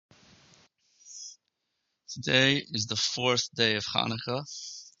Today is the fourth day of Chanukah,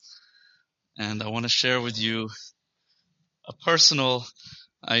 and I want to share with you a personal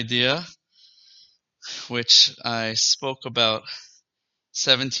idea which I spoke about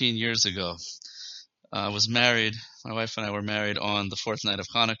 17 years ago. I was married, my wife and I were married on the fourth night of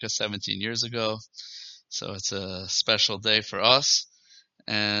Hanukkah 17 years ago, so it's a special day for us.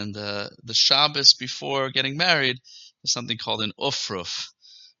 And the Shabbos before getting married is something called an Ufruf,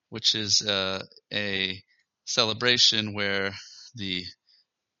 which is a celebration where the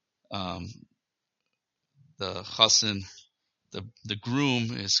chassan, the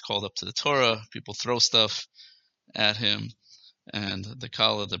groom, is called up to the Torah. People throw stuff at him, and the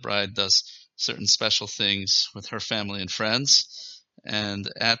kala, the bride, does certain special things with her family and friends. And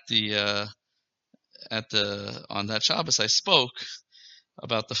on that Shabbos, I spoke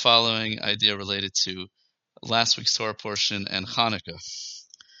about the following idea related to last week's Torah portion and Hanukkah.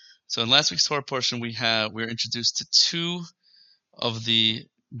 So in last week's Torah portion, we're introduced to two of the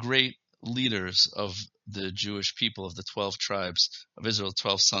great leaders of the Jewish people, of the 12 tribes of Israel,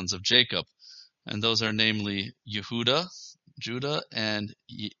 12 sons of Jacob. And those are namely Yehuda, Judah, and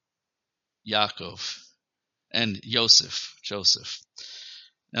Yaakov, and Yosef, Joseph.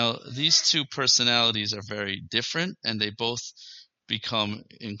 Now, these two personalities are very different, and they both become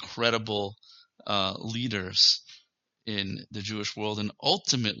incredible leaders in the Jewish world. And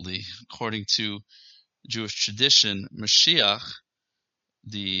ultimately, according to Jewish tradition, Mashiach,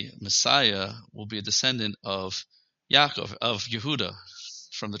 the Messiah, will be a descendant of Yaakov, of Yehuda,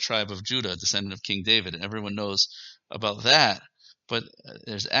 from the tribe of Judah, a descendant of King David. And everyone knows about that. But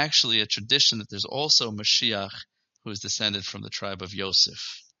there's actually a tradition that there's also Mashiach who is descended from the tribe of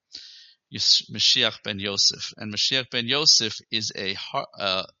Yosef. Mashiach ben Yosef. And Mashiach ben Yosef is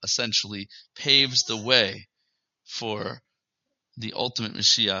essentially paves the way for the ultimate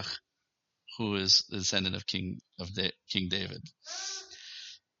Mashiach, who is the descendant of King David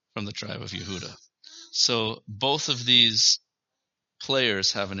from the tribe of Yehuda. So both of these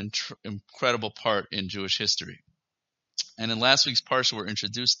players have an incredible part in Jewish history. And in last week's parsha, we're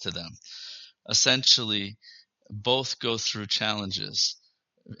introduced to them. Essentially, both go through challenges,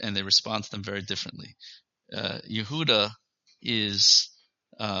 and they respond to them very differently. Yehuda is,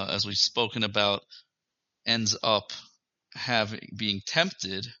 as we've spoken about, ends up being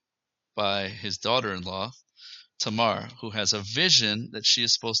tempted by his daughter-in-law, Tamar, who has a vision that she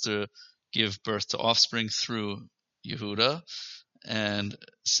is supposed to give birth to offspring through Yehuda. And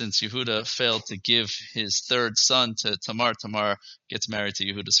since Yehuda failed to give his third son to Tamar, Tamar gets married to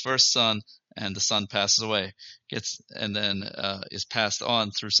Yehuda's first son, and the son passes away, and then is passed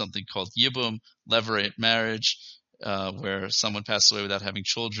on through something called Yibum, levirate marriage, where someone passes away without having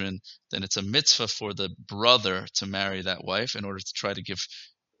children. Then it's a mitzvah for the brother to marry that wife in order to try to give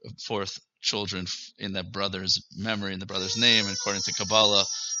forth children in that brother's memory, in the brother's name. And according to Kabbalah,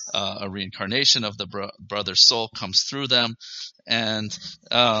 a reincarnation of the brother's soul comes through them. And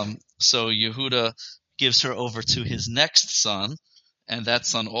so Yehuda gives her over to his next son, and that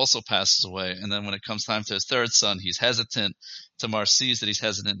son also passes away. And then when it comes time to his third son, he's hesitant. Tamar sees that he's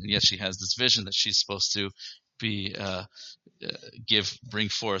hesitant, and yet she has this vision that she's supposed to bring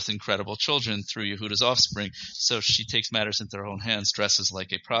forth incredible children through Yehuda's offspring. So she takes matters into her own hands, dresses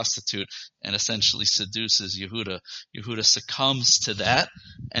like a prostitute, and essentially seduces Yehuda. Yehuda succumbs to that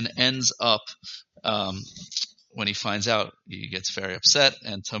and ends up, when he finds out, he gets very upset,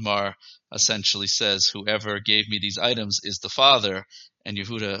 and Tamar essentially says, whoever gave me these items is the father, and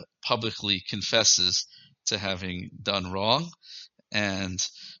Yehuda publicly confesses to having done wrong. And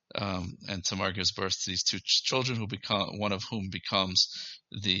Tamar gives birth to these two children, one of whom becomes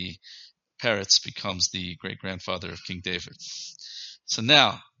the great-grandfather of King David. So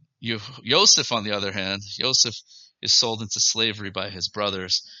now, Yosef, on the other hand, Yosef is sold into slavery by his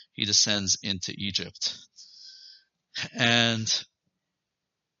brothers. He descends into Egypt. And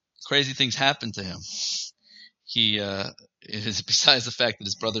crazy things happen to him. Besides the fact that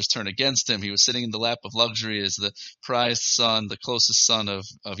his brothers turn against him, he was sitting in the lap of luxury as the prized son, the closest son of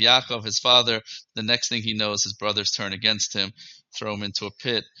Yaakov, his father. The next thing he knows, his brothers turn against him, throw him into a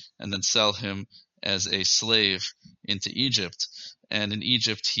pit, and then sell him as a slave into Egypt. And in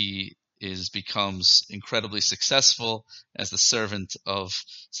Egypt, he becomes incredibly successful as the servant of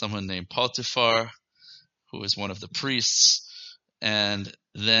someone named Potiphar, who is one of the priests. And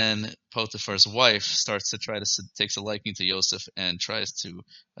then Potiphar's wife takes a liking to Yosef and tries to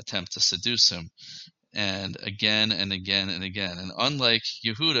attempt to seduce him. And again and again and again. And unlike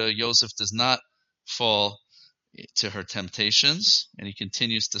Yehuda, Yosef does not fall to her temptations, and he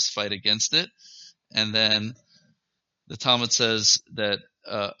continues to fight against it. And then the Talmud says that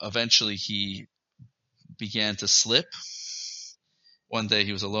eventually he began to slip. One day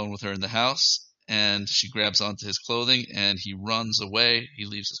he was alone with her in the house, and she grabs onto his clothing, and he runs away. He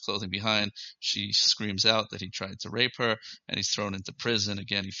leaves his clothing behind. She screams out that he tried to rape her, and he's thrown into prison.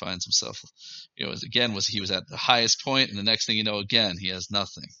 Again, he finds himself, he was at the highest point, and the next thing you know, again, he has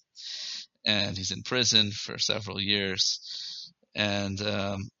nothing. And he's in prison for several years. And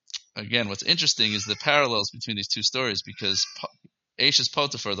again, what's interesting is the parallels between these two stories, because Aisha's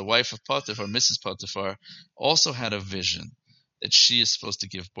Potiphar, the wife of Potiphar, Mrs. Potiphar, also had a vision that she is supposed to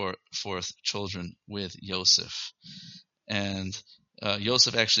give forth children with Yosef. And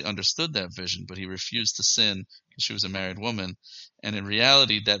Yosef actually understood that vision, but he refused to sin because she was a married woman. And in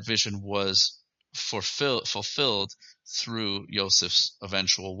reality, that vision was fulfilled through Yosef's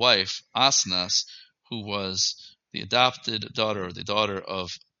eventual wife, Asnas, who was the adopted daughter, or the daughter of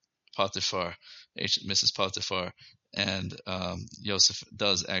Potiphar, Mrs. Potiphar, and Yosef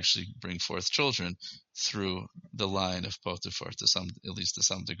does actually bring forth children through the line of Potiphar, at least to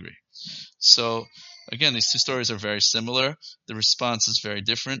some degree. So again, these two stories are very similar. The response is very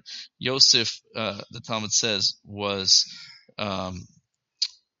different. Yosef, the Talmud says, was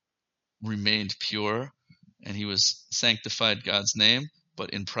remained pure, and he was sanctified God's name,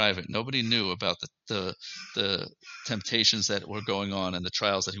 but in private. Nobody knew about the temptations that were going on and the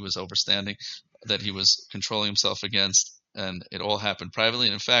trials that he was overstanding, that he was controlling himself against, and it all happened privately.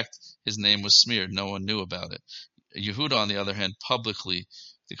 And in fact, his name was smeared. No one knew about it. Yehuda, on the other hand, publicly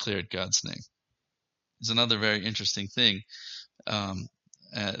declared God's name. There's another very interesting thing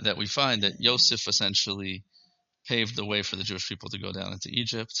that we find, that Yosef essentially paved the way for the Jewish people to go down into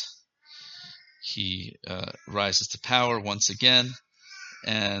Egypt. He rises to power once again,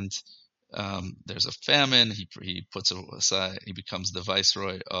 and there's a famine. He puts aside. He becomes the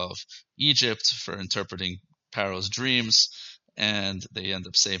viceroy of Egypt for interpreting Pharaoh's dreams, and they end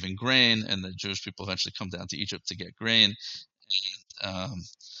up saving grain. And the Jewish people eventually come down to Egypt to get grain,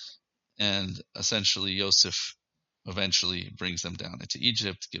 and essentially Yosef eventually brings them down into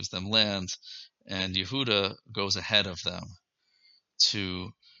Egypt, gives them land, and Yehuda goes ahead of them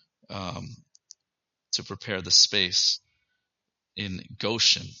to prepare the space in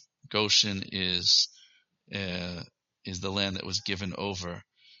Goshen. Goshen is the land that was given over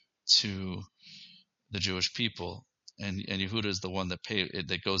to the Jewish people, and Yehuda is the one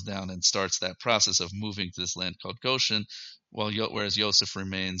that goes down and starts that process of moving to this land called Goshen, whereas Yosef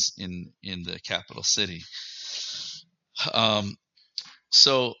remains in the capital city.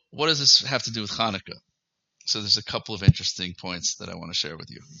 So what does this have to do with Chanukah? So there's a couple of interesting points that I want to share with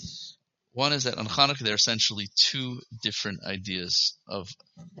you. One is that on Chanukah, there are essentially two different ideas of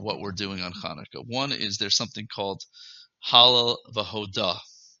what we're doing on Chanukah. One is there's something called Hallel v'Hodah,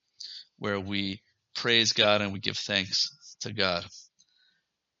 where we praise God and we give thanks to God.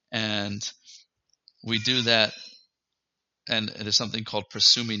 And we do that, and there's something called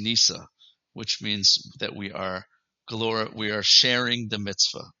Presumi Nisa, which means that we are sharing the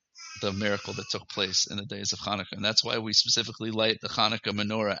mitzvah, the miracle that took place in the days of Hanukkah. And that's why we specifically light the Hanukkah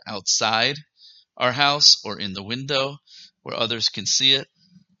menorah outside our house or in the window where others can see it.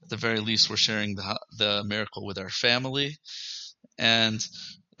 At the very least, we're sharing the miracle with our family. And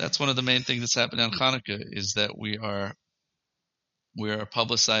that's one of the main things that's happening on Hanukkah, is that we are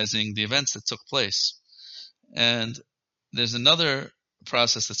publicizing the events that took place. And there's another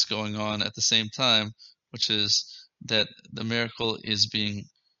process that's going on at the same time, which is that the miracle is being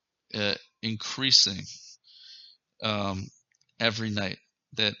increasing every night,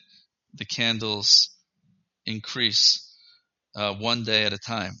 that the candles increase one day at a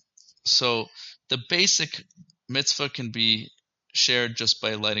time. So the basic mitzvah can be shared just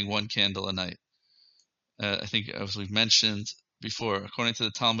by lighting one candle a night. I think, as we've mentioned before, according to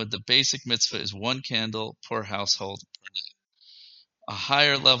the Talmud, the basic mitzvah is one candle per household per night. A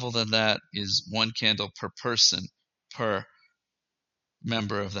higher level than that is one candle per person for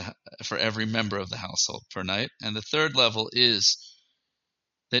every member of the household per night. And the third level is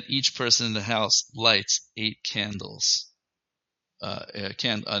that each person in the house lights 8 candles,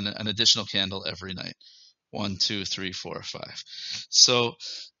 an additional candle every night. 1, 2, 3, 4, 5. So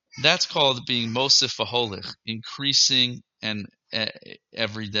that's called being Mosif v'Holich, increasing and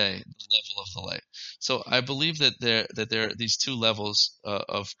every day the level of the light. So I believe that there these two levels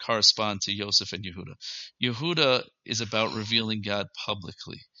of correspond to Yosef and Yehuda. Yehuda is about revealing God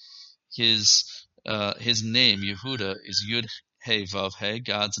publicly. His name Yehuda is Yud Hey Vav Hey,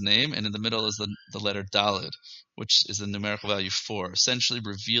 God's name, and in the middle is the letter Daled, which is the numerical value 4, essentially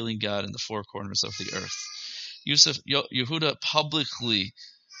revealing God in the 4 corners of the earth. Yehuda publicly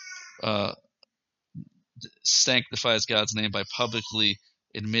sanctifies God's name by publicly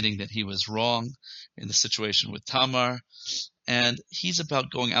admitting that he was wrong in the situation with Tamar, and he's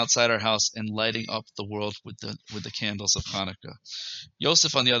about going outside our house and lighting up the world with the candles of Chanukah.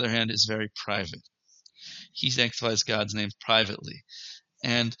 Yosef, on the other hand, is very private. He sanctifies God's name privately,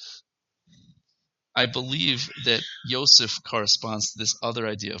 and I believe that Yosef corresponds to this other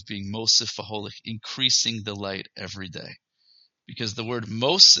idea of being Mosif Vaholik, increasing the light every day, because the word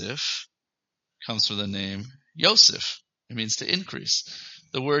Mosif comes from the name Yosef. It means to increase.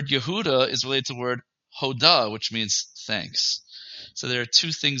 The word Yehuda is related to the word Hoda, which means thanks. So there are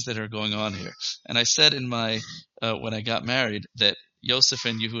two things that are going on here. And I said in my when I got married that Yosef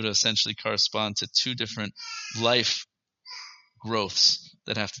and Yehuda essentially correspond to two different life growths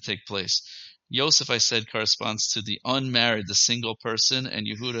that have to take place. Yosef, I said, corresponds to the unmarried, the single person, and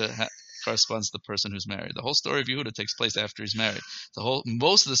Yehuda corresponds to the person who's married. The whole story of Yehuda takes place after he's married.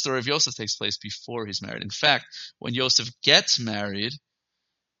 Most of the story of Yosef takes place before he's married. In fact, when Yosef gets married,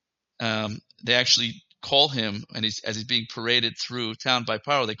 they actually call him, and as he's being paraded through town by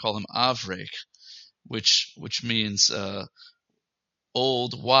Paro, they call him Avrek, which means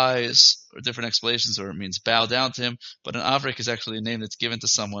old, wise, or different explanations, or it means bow down to him. But an Avrek is actually a name that's given to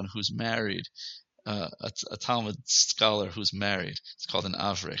someone who's married, a Talmud scholar who's married. It's called an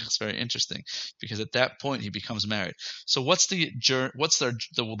Avrek. It's very interesting because at that point he becomes married. So what's the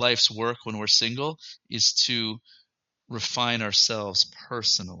life's work when we're single is to refine ourselves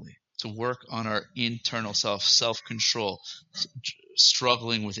personally, to work on our internal self-control,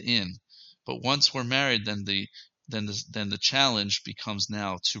 struggling within. But once we're married, then the challenge becomes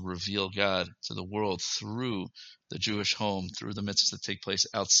now to reveal God to the world through the Jewish home, through the mitzvahs that take place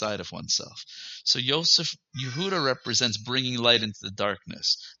outside of oneself. So Yehuda represents bringing light into the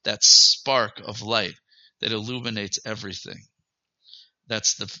darkness, that spark of light that illuminates everything.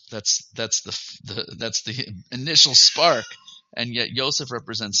 That's the initial spark, and yet Yosef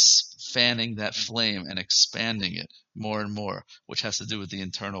represents fanning that flame and expanding it more and more, which has to do with the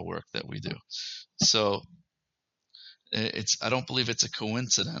internal work that we do. So I don't believe it's a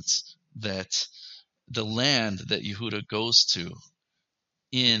coincidence that the land that Yehuda goes to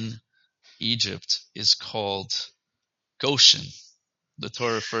in Egypt is called Goshen. The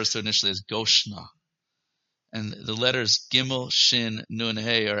Torah refers to it initially as Goshna. And the letters Gimel, Shin, Nun,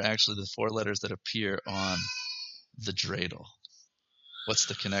 Hey are actually the four letters that appear on the dreidel. What's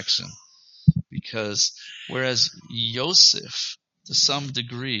the connection? Because whereas Yosef, to some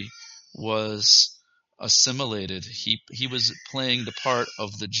degree, was assimilated, he was playing the part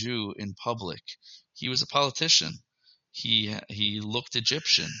of the Jew in public. He was a politician. He looked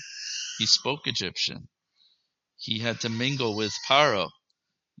Egyptian. He spoke Egyptian. He had to mingle with Paro.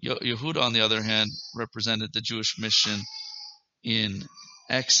 Yehuda, on the other hand, represented the Jewish mission in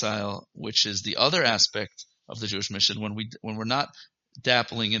exile, which is the other aspect of the Jewish mission when we're not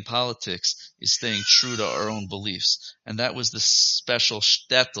dappling in politics, is staying true to our own beliefs. And that was the special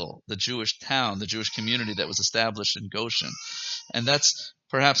shtetl, the Jewish town, the Jewish community that was established in Goshen. And that's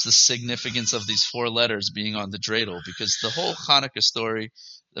perhaps the significance of these four letters being on the dreidel, because the whole Chanukah story,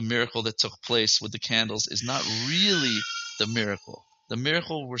 the miracle that took place with the candles, is not really the miracle. The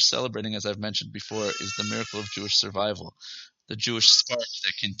miracle we're celebrating, as I've mentioned before, is the miracle of Jewish survival, the Jewish spark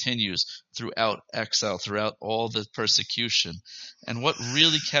that continues throughout exile, throughout all the persecution. And what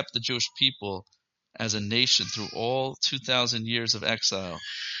really kept the Jewish people as a nation through all 2,000 years of exile,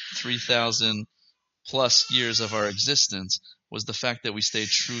 3,000 plus years of our existence, was the fact that we stayed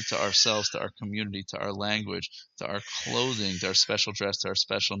true to ourselves, to our community, to our language, to our clothing, to our special dress, to our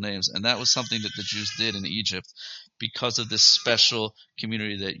special names. And that was something that the Jews did in Egypt because of this special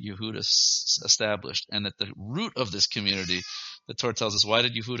community that Yehuda established. And at the root of this community, the Torah tells us, why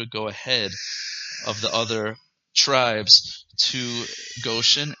did Yehuda go ahead of the other tribes to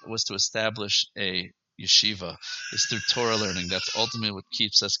Goshen? It was to establish a yeshiva. It's through Torah learning. That's ultimately what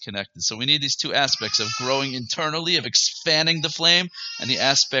keeps us connected. So we need these two aspects of growing internally, of expanding the flame, and the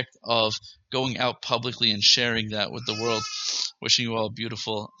aspect of going out publicly and sharing that with the world. Wishing you all a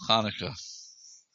beautiful Chanukah.